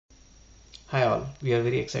Hi all, we are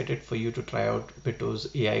very excited for you to try out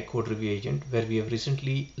Bito's AI code review agent where we have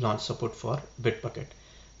recently launched support for Bitbucket.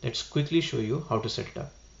 Let's quickly show you how to set it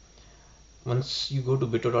up. Once you go to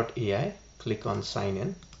bito.ai, click on sign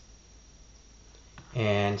in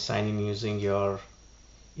and sign in using your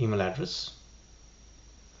email address.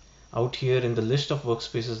 Out here in the list of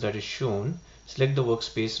workspaces that is shown, select the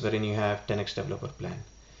workspace wherein you have 10x developer plan.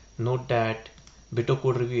 Note that Bito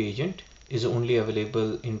code review agent is only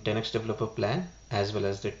available in 10x developer plan as well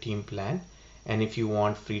as the team plan, and if you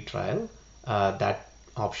want free trial, that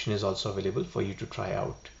option is also available for you to try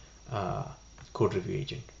out code review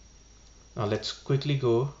agent. Now let's quickly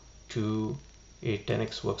go to a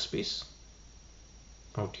 10x workspace.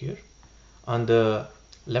 Out here on the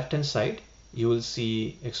left hand side you will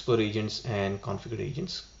see explore agents and configure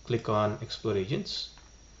agents. Click on explore agents.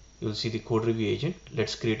 You will see the code review agent.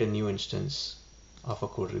 Let's create a new instance of a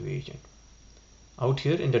code review agent. Out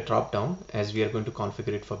here in the drop down, as we are going to configure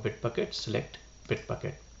it for Bitbucket, select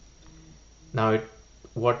Bitbucket. Now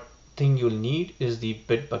what thing you'll need is the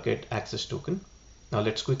Bitbucket access token. Now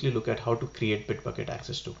let's quickly look at how to create Bitbucket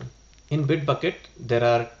access token. In Bitbucket, there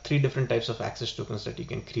are three different types of access tokens that you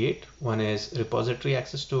can create. One is repository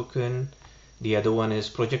access token, the other one is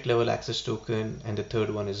project level access token, and the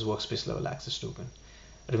third one is workspace level access token.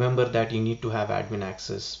 Remember that you need to have admin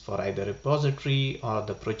access for either repository or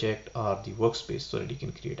the project or the workspace so that you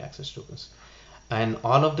can create access tokens. And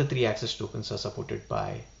all of the three access tokens are supported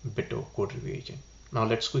by Bito code review agent. Now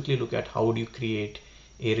let's quickly look at how do you create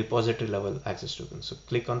a repository level access token. So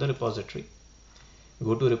click on the repository,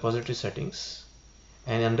 go to repository settings,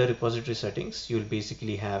 and under repository settings you'll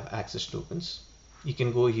basically have access tokens. You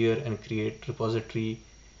can go here and create repository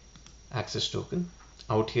access token.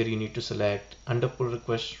 Out here you need to select under pull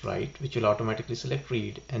request write, which will automatically select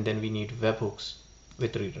read, and then we need webhooks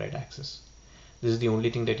with read write access. This is the only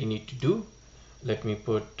thing that you need to do. Let me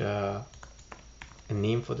put a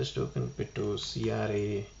name for this token, Bito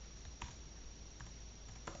CRA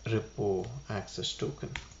repo access token.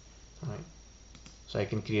 All right. So I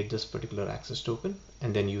can create this particular access token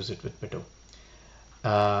and then use it with Bito.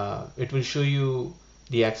 It will show you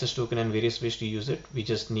the access token and various ways to use it. We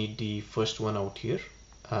just need the first one out here,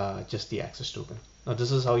 just the access token. Now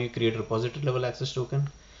this is how you create repository level access token.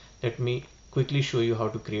 Let me quickly show you how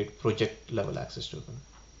to create project level access token.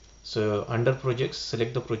 So under projects,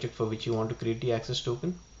 select the project for which you want to create the access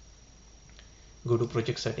token. Go to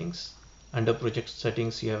project settings. Under project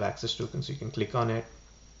settings, you have access tokens. You can click on it.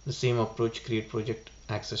 The same approach, create project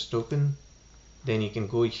access token. Then you can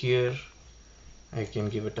go here. I can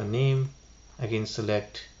give it a name. Again,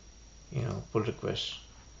 select, pull request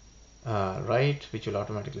write, which will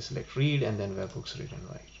automatically select read, and then webhooks read and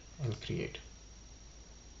write, and create.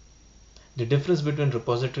 The difference between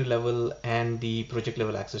repository level and the project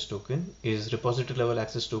level access token is repository level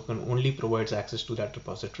access token only provides access to that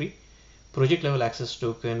repository. Project level access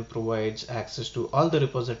token provides access to all the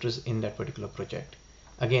repositories in that particular project.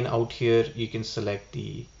 Again, out here you can select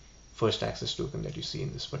the first access token that you see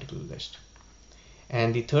in this particular list.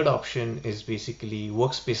 And the third option is basically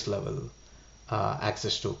workspace level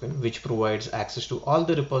access token, which provides access to all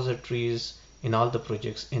the repositories in all the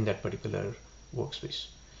projects in that particular workspace.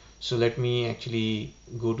 So let me actually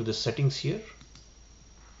go to the settings here,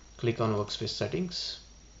 click on workspace settings,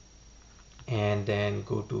 and then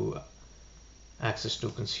go to access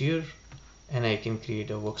tokens here, and I can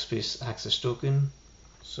create a workspace access token.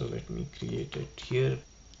 So let me create it here.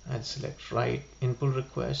 I'll select write in pull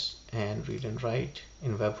request and read and write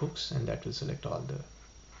in webhooks, and that will select all the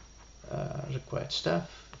required stuff.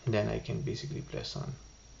 And then I can basically press on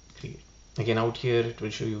create. Again, out here it will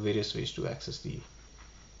show you various ways to access the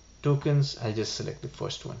tokens. I'll just select the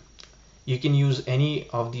first one. You can use any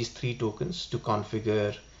of these three tokens to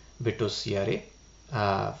configure Bito's CRA.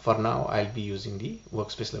 For now, I'll be using the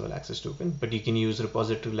workspace level access token, but you can use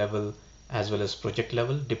repository level as well as project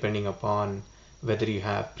level depending upon whether you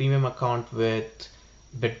have premium account with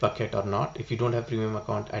Bitbucket or not. If you don't have premium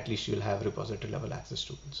account, at least you'll have repository level access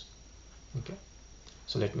tokens. Okay,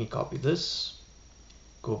 so let me copy this,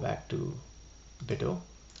 go back to Bito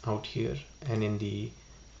out here, and in the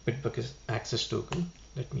Bitbucket access token,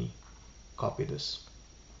 let me copy this.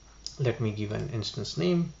 Let me give an instance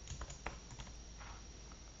name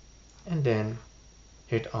and then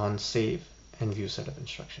hit on save and view set of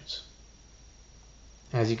instructions.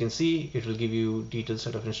 As you can see, it will give you detailed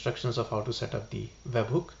set of instructions of how to set up the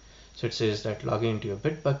webhook. So it says that log into your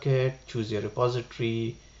Bitbucket, choose your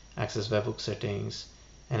repository, access webhook settings,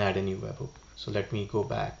 and add a new webhook. So let me go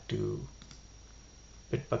back to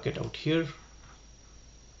Bitbucket out here,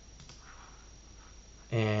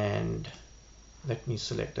 and Let me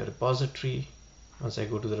select a repository. Once I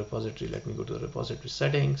go to the repository, let me go to the repository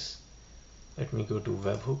settings. Let me go to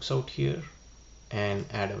webhooks out here and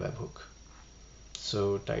add a webhook.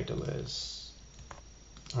 So title is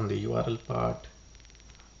on the URL part.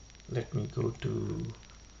 Let me go to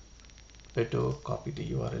Bito, copy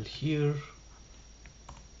the URL here.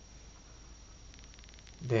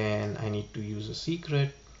 Then I need to use a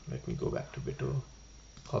secret. Let me go back to Bito,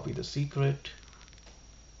 copy the secret,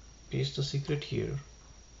 paste the secret here,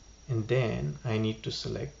 and then I need to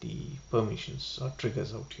select the permissions or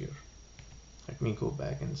triggers out here. Let me go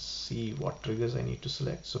back and see what triggers I need to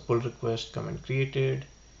select. So pull request, comment created,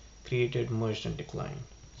 merged, and declined.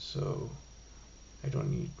 So I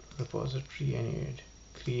don't need repository, I need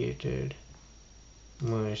created,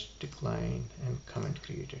 merged, declined, and comment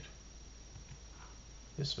created.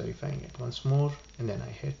 Just verifying it once more, and then I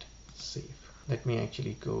hit save. Let me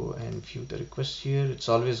actually go and view the requests here. It's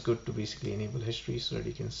always good to basically enable history so that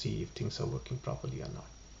you can see if things are working properly or not.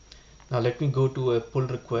 Now let me go to a pull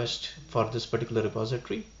request for this particular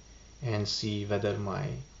repository and see whether my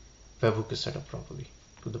webhook is set up properly.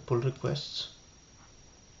 To the pull requests.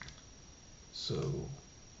 So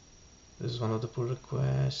this is one of the pull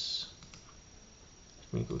requests.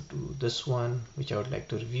 Let me go to this one, which I would like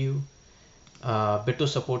to review. Bito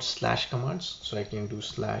supports / commands, so I can do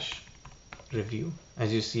 / review.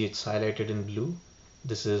 As you see, it's highlighted in blue.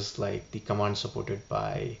 This is like the command supported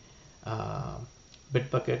by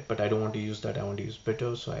Bitbucket, but I don't want to use that. I want to use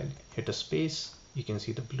Bito, so I'll hit a space. You can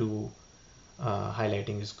see the blue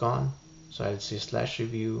highlighting is gone. So I'll say /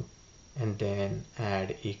 review and then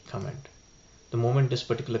add a comment. The moment this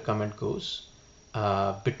particular comment goes,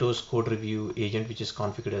 Bito's code review agent, which is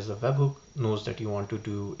configured as the webhook, knows that you want to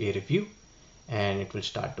do a review, and it will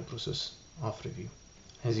start the process of review.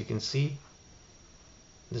 As you can see,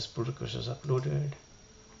 this pull request is uploaded,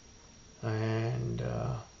 and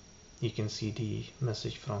you can see the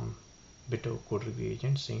message from Bito code review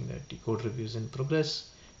agent saying that the code review is in progress,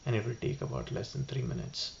 and it will take about less than 3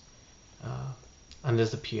 minutes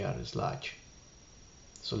unless the PR is large.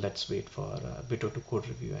 So let's wait for Bito to code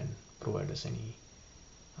review and provide us any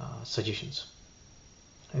suggestions.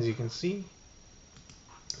 As you can see,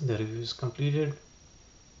 the review is completed,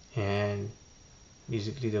 and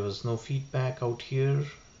basically there was no feedback out here,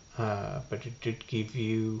 but it did give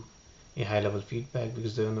you a high-level feedback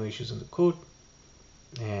because there were no issues in the code.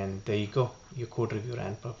 And there you go, your code review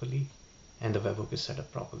ran properly and the webhook is set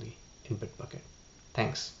up properly in Bitbucket.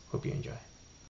 Thanks, hope you enjoy.